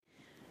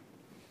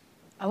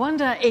I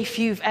wonder if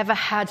you've ever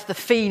had the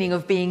feeling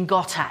of being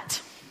got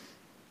at.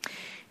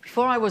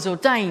 Before I was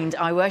ordained,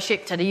 I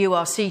worshipped at a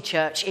URC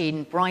church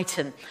in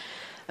Brighton.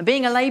 And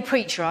being a lay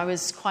preacher, I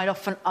was quite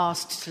often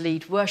asked to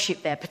lead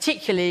worship there,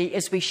 particularly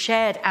as we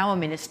shared our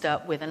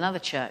minister with another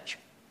church.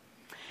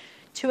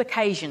 2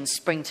 occasions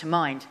spring to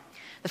mind.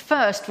 The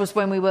first was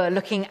when we were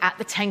looking at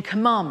the 10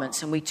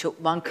 Commandments, and we took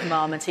 1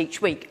 commandment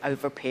each week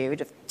over a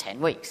period of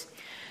 10 weeks.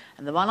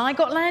 And the one I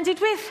got landed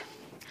with,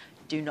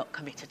 do not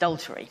commit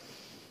adultery.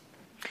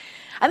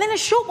 And then a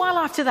short while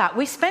after that,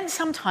 we spent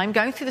some time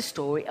going through the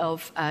story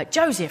of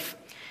Joseph.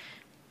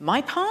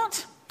 My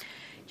part,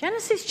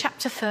 Genesis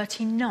chapter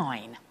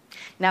 39.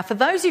 Now, for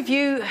those of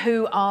you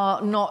who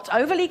are not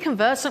overly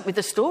conversant with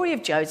the story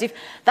of Joseph,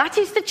 that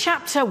is the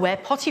chapter where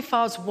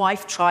Potiphar's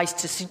wife tries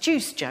to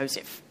seduce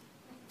Joseph.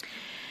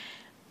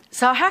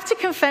 So I have to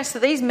confess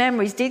that these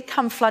memories did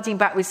come flooding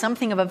back with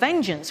something of a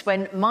vengeance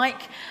when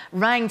Mike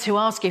rang to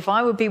ask if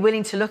I would be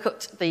willing to look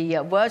at the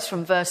words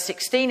from verse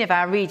 16 of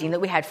our reading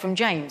that we had from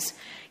James.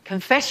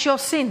 Confess your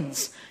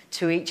sins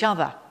to each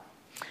other.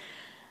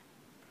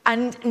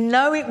 And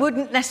no, it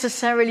wouldn't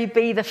necessarily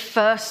be the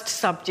first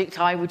subject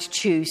I would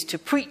choose to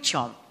preach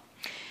on.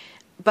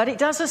 But it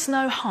does us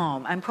no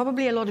harm and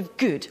probably a lot of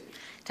good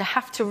to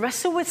have to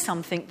wrestle with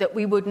something that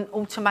we wouldn't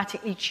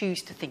automatically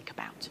choose to think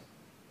about.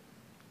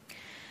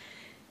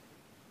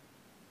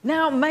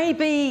 Now,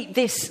 maybe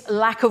this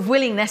lack of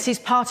willingness is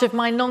part of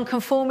my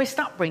nonconformist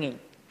upbringing.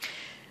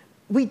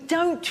 We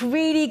don't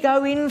really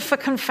go in for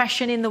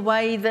confession in the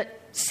way that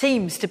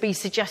seems to be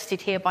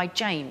suggested here by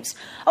James.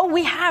 Oh,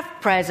 we have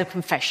prayers of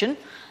confession,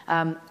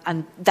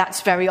 and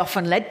that's very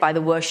often led by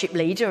the worship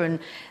leader, and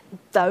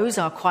those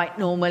are quite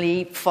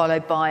normally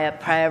followed by a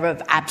prayer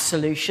of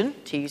absolution,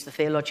 to use the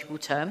theological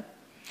term.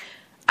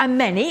 And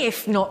many,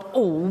 if not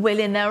all, will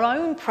in their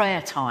own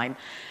prayer time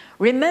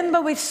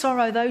remember with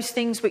sorrow those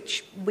things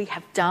which we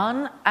have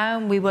done,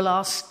 and we will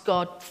ask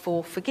God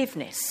for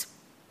forgiveness.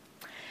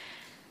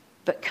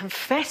 But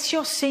confess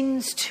your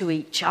sins to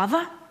each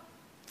other.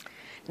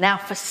 Now,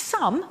 for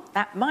some,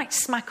 that might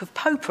smack of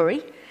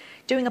popery,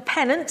 doing a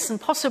penance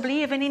and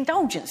possibly even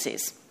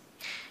indulgences.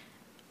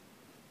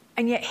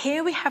 And yet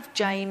here we have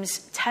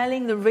James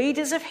telling the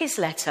readers of his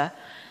letter,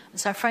 and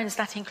so friends,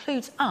 that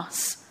includes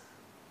us,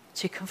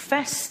 to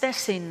confess their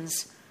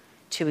sins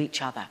to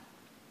each other.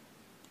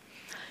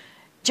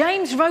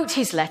 James wrote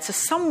his letter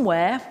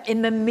somewhere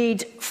in the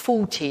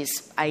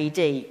mid-40s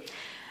AD.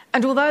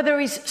 And although there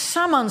is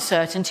some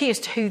uncertainty as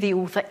to who the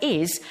author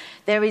is,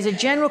 there is a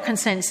general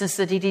consensus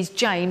that it is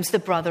James, the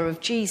brother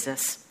of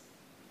Jesus.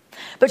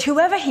 But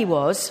whoever he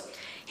was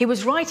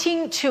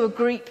writing to a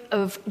group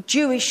of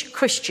Jewish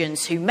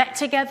Christians who met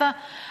together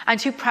and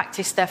who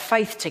practiced their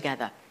faith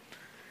together.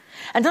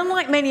 And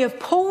unlike many of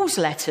Paul's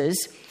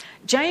letters,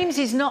 James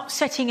is not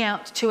setting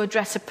out to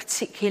address a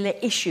particular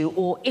issue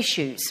or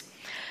issues.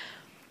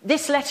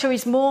 This letter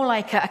is more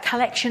like a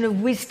collection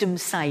of wisdom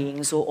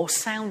sayings or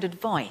sound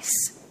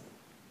advice.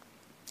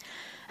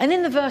 And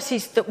in the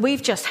verses that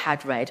we've just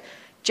had read,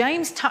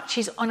 James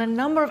touches on a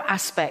number of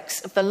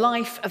aspects of the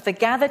life of the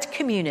gathered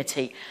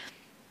community,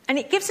 and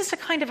it gives us a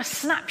kind of a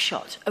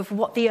snapshot of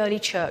what the early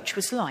church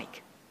was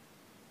like.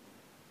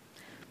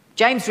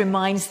 James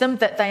reminds them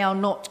that they are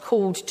not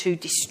called to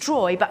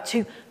destroy, but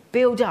to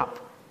build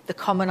up the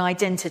common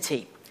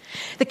identity.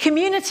 The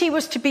community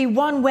was to be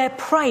one where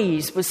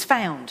praise was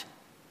found.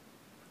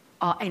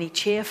 Are any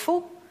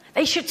cheerful?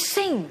 They should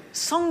sing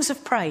songs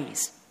of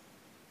praise.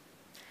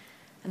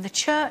 And the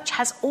church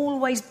has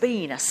always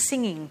been a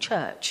singing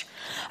church,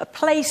 a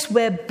place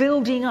where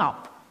building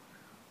up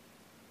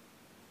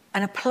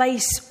and a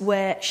place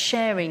where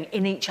sharing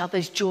in each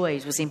other's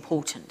joys was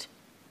important.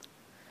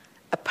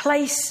 A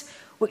place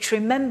which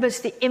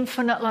remembers the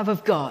infinite love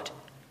of God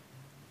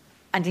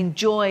and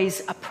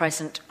enjoys a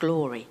present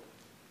glory.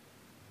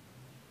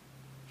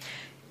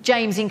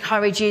 James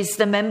encourages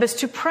the members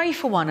to pray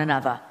for one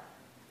another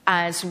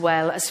as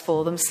well as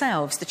for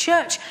themselves. The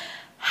church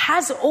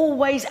has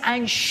always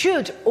and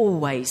should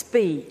always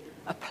be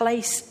a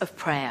place of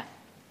prayer.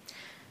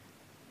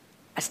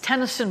 As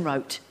Tennyson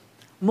wrote,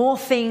 more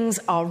things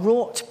are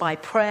wrought by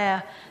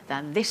prayer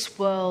than this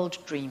world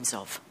dreams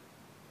of.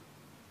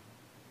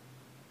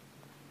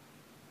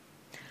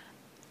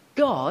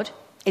 God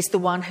is the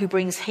one who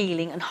brings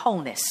healing and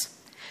wholeness.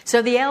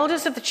 So the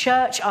elders of the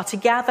church are to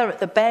gather at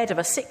the bed of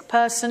a sick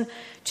person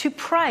to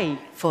pray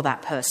for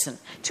that person,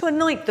 to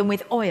anoint them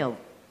with oil.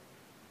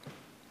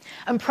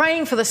 And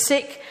praying for the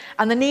sick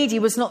and the needy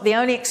was not the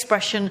only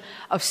expression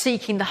of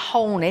seeking the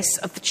wholeness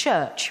of the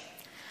church.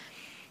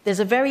 There's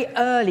a very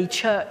early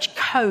church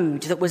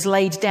code that was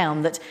laid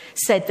down that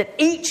said that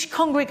each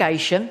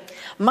congregation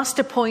must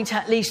appoint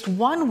at least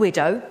one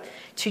widow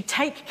to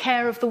take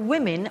care of the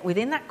women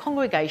within that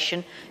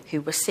congregation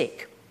who were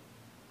sick.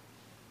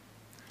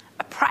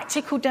 A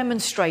practical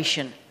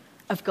demonstration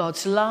of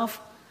God's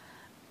love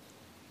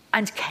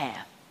and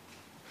care.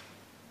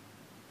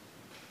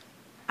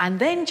 And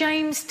then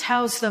James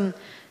tells them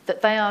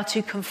that they are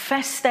to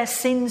confess their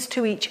sins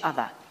to each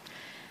other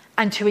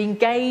and to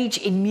engage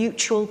in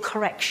mutual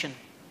correction.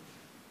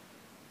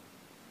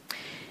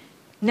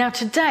 Now,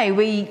 today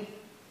we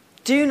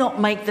do not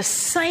make the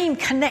same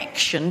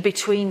connection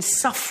between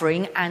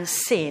suffering and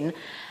sin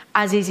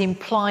as is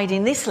implied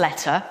in this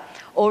letter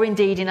or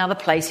indeed in other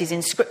places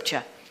in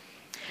Scripture.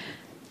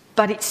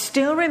 But it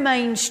still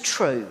remains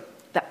true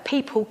that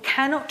people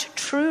cannot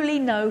truly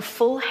know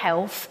full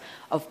health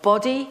of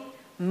body,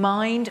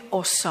 mind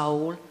or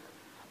soul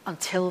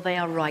until they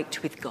are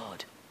right with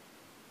God.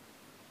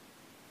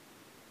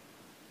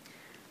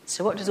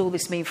 So what does all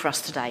this mean for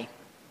us today?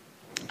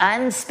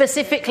 And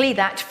specifically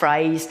that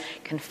phrase,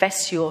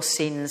 confess your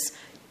sins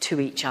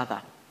to each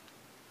other.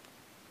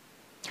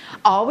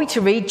 Are we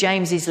to read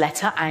James's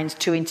letter and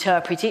to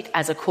interpret it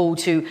as a call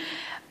to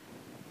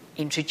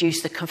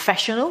introduce the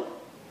confessional?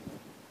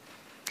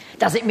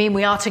 Does it mean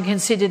we are to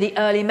consider the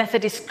early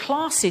Methodist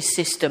classes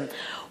system,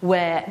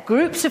 where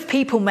groups of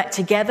people met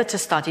together to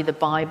study the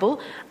Bible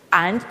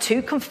and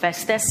to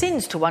confess their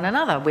sins to one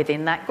another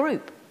within that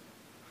group?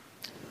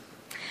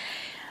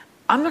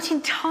 I'm not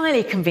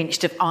entirely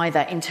convinced of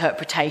either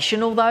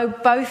interpretation, although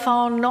both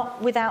are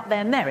not without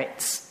their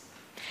merits.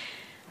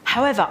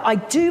 However, I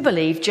do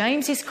believe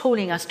James is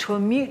calling us to a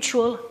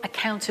mutual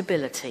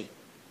accountability.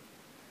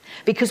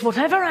 Because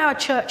whatever our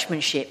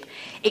churchmanship,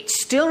 it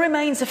still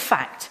remains a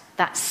fact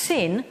that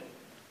sin,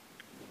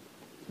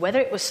 whether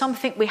it was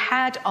something we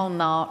had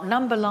on our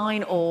number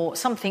line or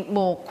something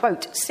more,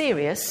 quote,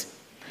 serious,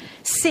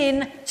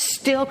 sin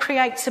still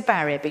creates a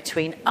barrier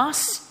between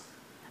us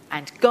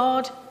and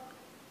God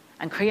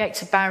and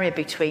creates a barrier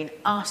between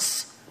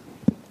us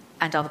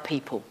and other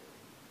people.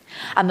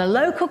 And the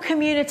local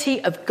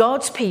community of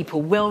God's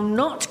people will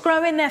not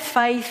grow in their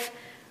faith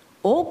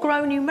or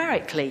grow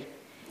numerically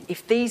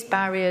if these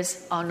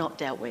barriers are not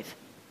dealt with.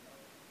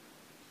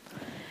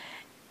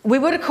 We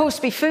would, of course,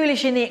 be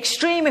foolish in the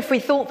extreme if we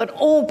thought that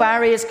all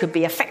barriers could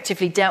be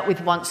effectively dealt with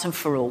once and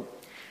for all.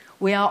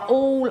 We are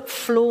all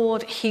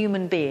flawed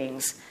human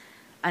beings,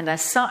 and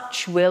as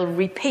such will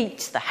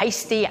repeat the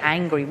hasty,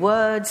 angry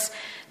words,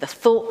 the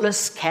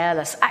thoughtless,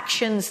 careless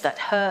actions that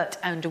hurt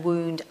and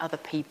wound other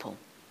people.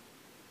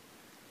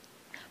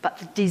 But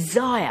the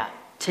desire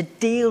to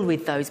deal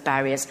with those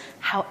barriers,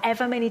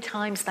 however many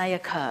times they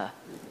occur,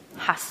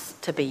 has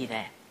to be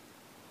there.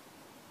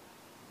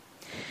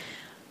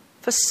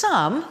 For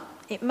some,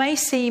 it may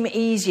seem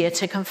easier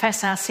to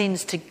confess our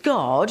sins to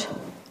God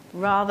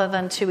rather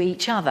than to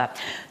each other.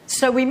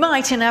 So we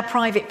might, in our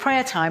private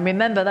prayer time,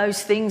 remember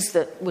those things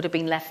that would have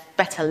been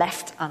better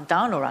left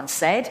undone or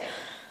unsaid.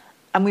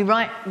 And we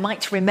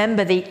might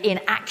remember the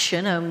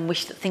inaction and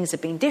wish that things had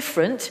been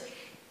different.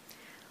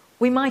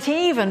 We might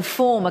even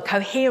form a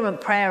coherent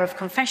prayer of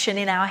confession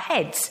in our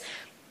heads.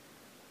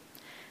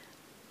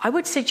 I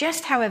would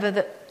suggest, however,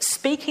 that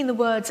speaking the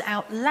words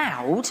out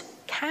loud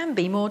can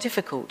be more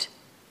difficult.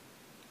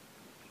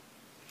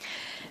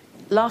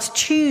 Last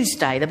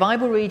Tuesday, the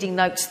Bible reading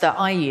notes that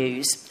I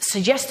use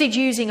suggested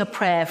using a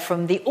prayer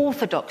from the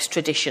Orthodox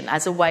tradition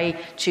as a way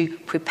to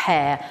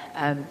prepare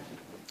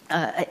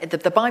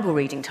the Bible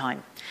reading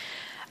time.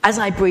 As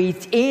I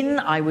breathed in,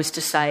 I was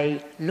to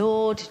say,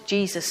 Lord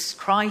Jesus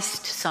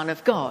Christ, Son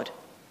of God.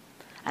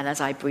 And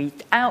as I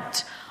breathed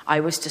out, I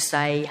was to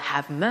say,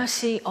 have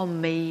mercy on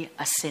me,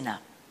 a sinner.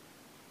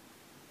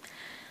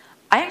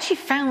 I actually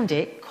found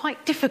it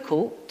quite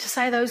difficult to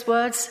say those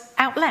words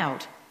out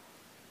loud.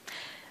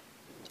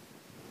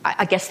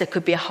 I guess there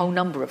could be a whole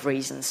number of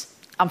reasons.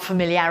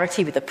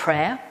 Unfamiliarity with the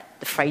prayer,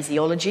 the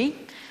phraseology,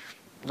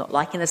 not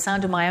liking the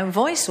sound of my own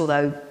voice,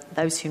 although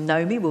those who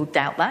know me will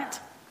doubt that.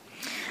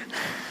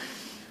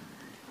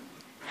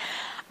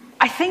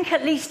 I think,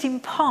 at least in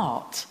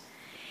part,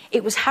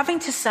 it was having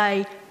to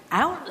say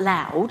out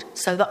loud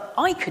so that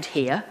I could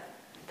hear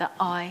that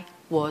I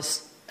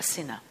was a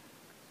sinner.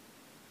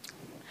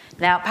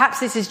 Now, perhaps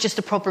this is just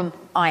a problem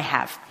I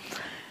have,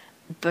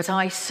 but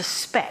I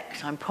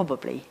suspect I'm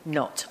probably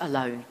not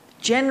alone.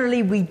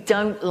 Generally, we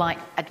don't like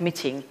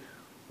admitting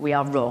we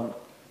are wrong.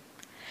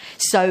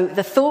 So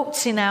the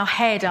thoughts in our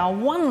head are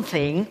one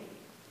thing,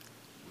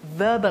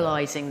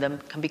 verbalising them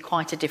can be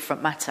quite a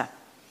different matter.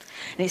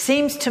 And it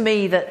seems to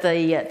me that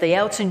the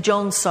Elton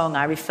John song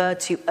I referred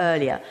to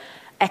earlier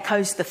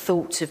echoes the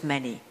thoughts of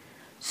many.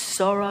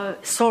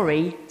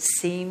 Sorry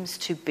seems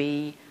to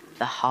be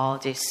the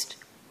hardest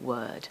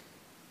word.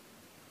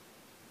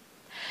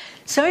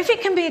 So if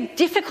it can be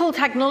difficult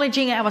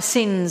acknowledging our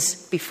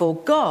sins before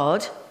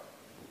God,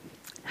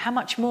 how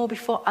much more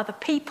before other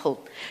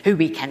people who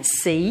we can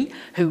see,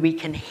 who we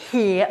can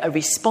hear a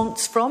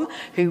response from,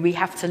 who we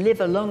have to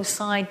live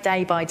alongside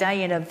day by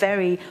day in a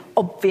very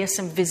obvious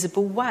and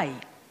visible way.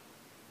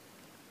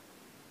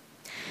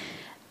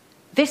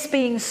 This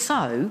being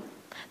so,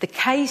 the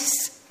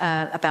case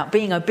about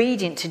being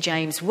obedient to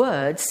James'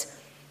 words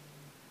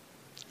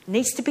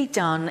needs to be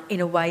done in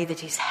a way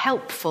that is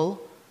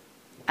helpful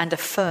and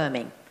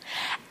affirming.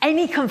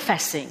 Any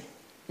confessing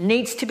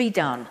needs to be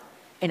done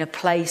in a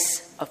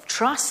place of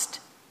trust,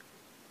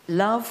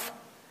 love,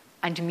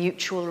 and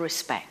mutual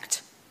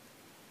respect.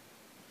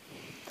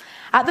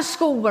 At the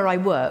school where I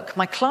work,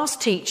 my class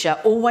teacher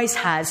always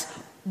has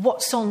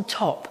what's on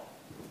top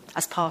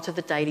as part of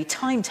the daily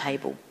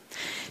timetable.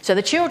 So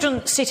the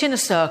children sit in a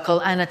circle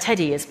and a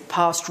teddy is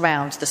passed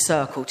round the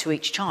circle to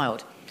each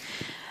child.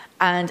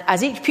 And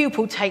as each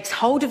pupil takes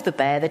hold of the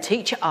bear, the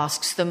teacher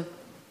asks them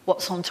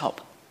what's on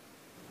top.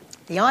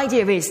 The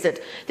idea is that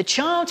the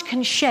child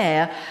can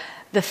share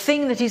the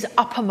thing that is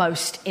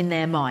uppermost in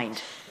their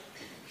mind.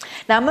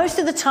 Now, most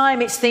of the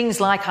time it's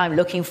things like I'm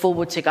looking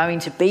forward to going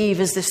to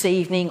Beavers this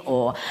evening,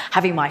 or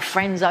having my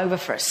friends over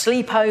for a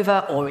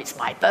sleepover, or it's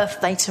my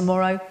birthday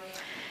tomorrow.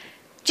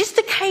 Just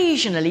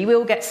occasionally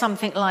we'll get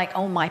something like,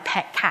 oh, my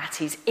pet cat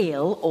is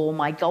ill, or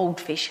my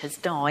goldfish has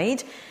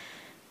died.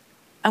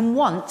 And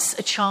once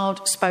a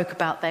child spoke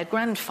about their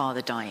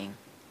grandfather dying.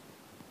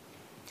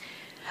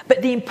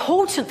 But the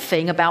important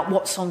thing about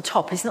what's on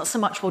top is not so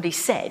much what he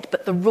said,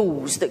 but the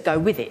rules that go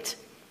with it.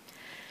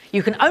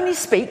 You can only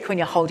speak when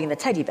you're holding the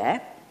teddy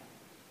bear,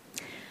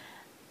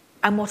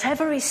 and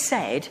whatever is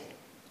said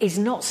is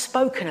not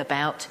spoken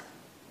about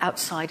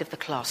outside of the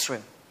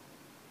classroom.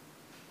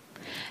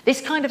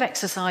 This kind of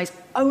exercise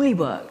only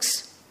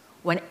works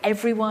when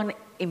everyone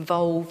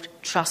involved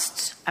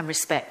trusts and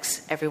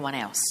respects everyone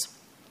else.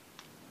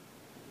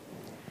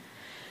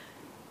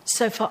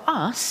 So for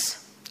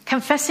us,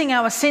 confessing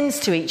our sins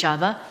to each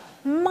other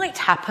might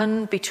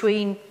happen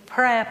between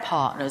prayer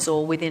partners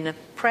or within a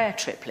prayer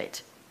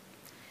triplet.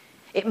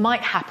 It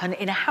might happen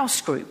in a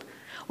house group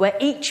where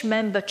each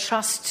member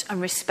trusts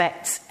and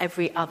respects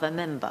every other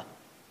member.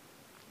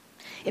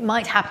 It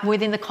might happen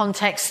within the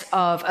context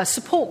of a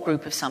support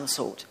group of some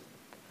sort.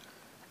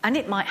 And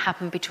it might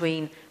happen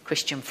between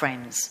Christian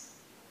friends.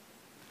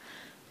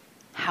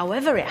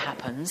 However it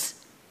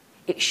happens,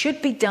 it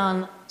should be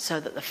done so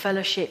that the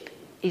fellowship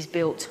is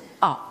built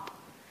up,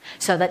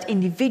 so that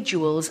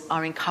individuals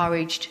are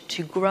encouraged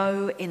to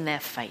grow in their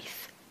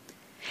faith.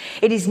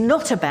 It is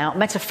not about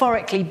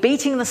metaphorically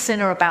beating the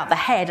sinner about the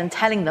head and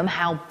telling them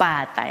how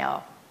bad they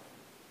are.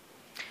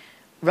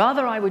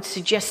 Rather, I would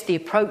suggest the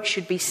approach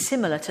should be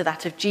similar to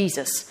that of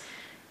Jesus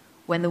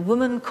when the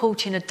woman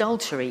caught in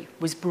adultery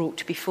was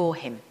brought before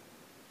him.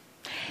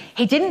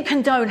 He didn't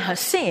condone her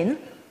sin,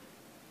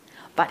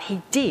 but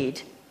he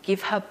did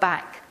give her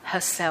back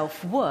her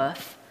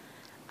self-worth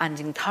and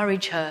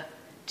encourage her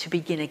to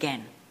begin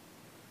again.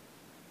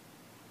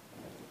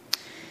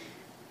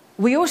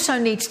 We also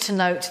need to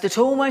note that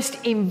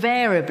almost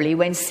invariably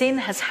when sin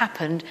has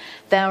happened,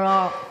 there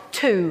are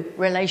two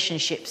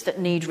relationships that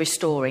need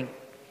restoring.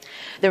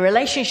 The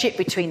relationship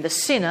between the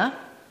sinner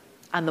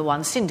and the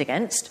one sinned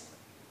against,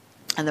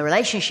 and the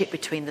relationship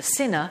between the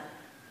sinner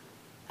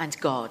and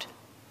God.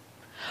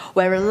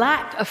 Where a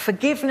lack of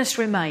forgiveness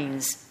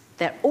remains,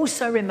 there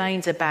also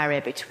remains a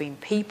barrier between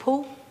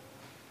people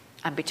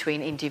and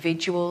between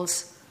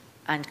individuals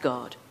and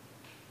God.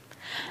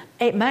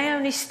 It may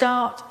only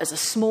start as a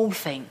small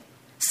thing,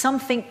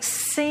 something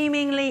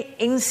seemingly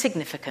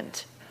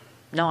insignificant.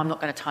 No, I'm not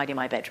going to tidy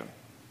my bedroom.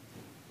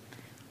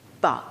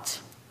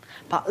 But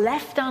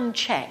left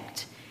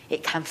unchecked,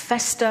 it can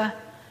fester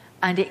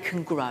and it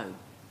can grow.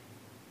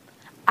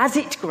 As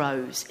it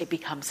grows, it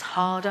becomes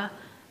harder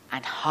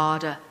and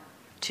harder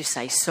to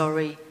say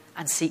sorry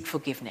and seek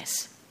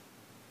forgiveness.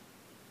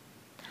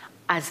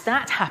 As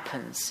that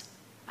happens,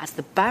 as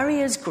the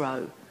barriers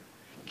grow,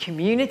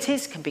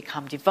 communities can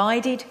become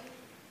divided,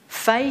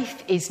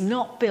 faith is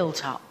not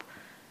built up,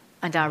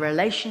 and our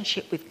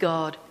relationship with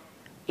God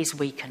is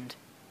weakened.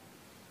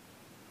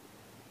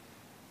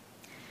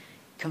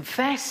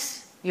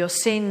 Confess your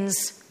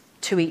sins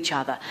to each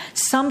other,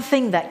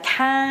 something that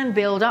can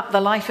build up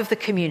the life of the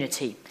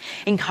community,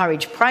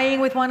 encourage praying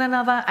with one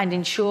another, and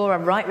ensure a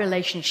right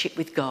relationship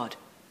with God.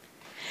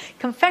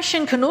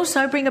 Confession can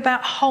also bring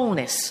about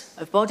wholeness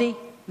of body,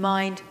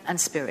 mind,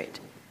 and spirit,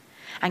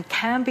 and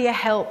can be a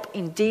help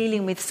in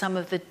dealing with some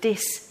of the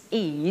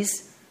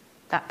dis-ease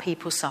that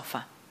people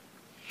suffer.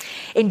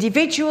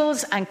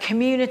 Individuals and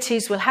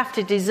communities will have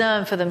to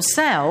discern for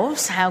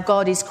themselves how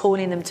God is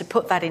calling them to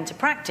put that into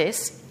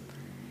practice,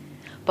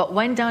 but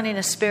when done in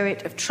a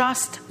spirit of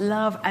trust,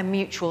 love, and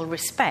mutual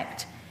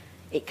respect,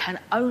 it can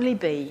only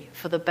be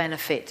for the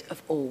benefit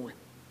of all.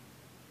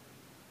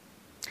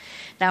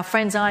 Now,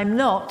 friends, I'm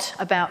not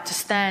about to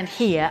stand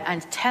here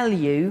and tell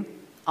you,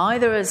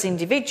 either as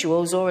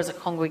individuals or as a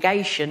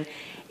congregation,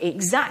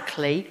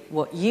 exactly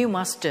what you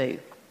must do.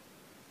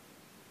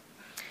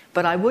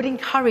 But I would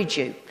encourage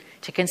you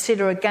to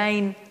consider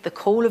again the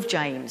call of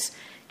James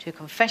to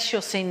confess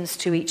your sins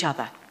to each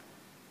other.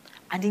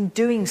 And in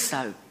doing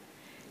so,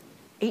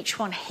 each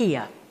one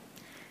here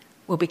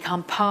will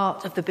become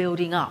part of the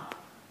building up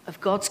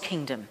of God's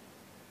kingdom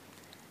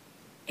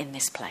in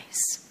this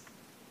place.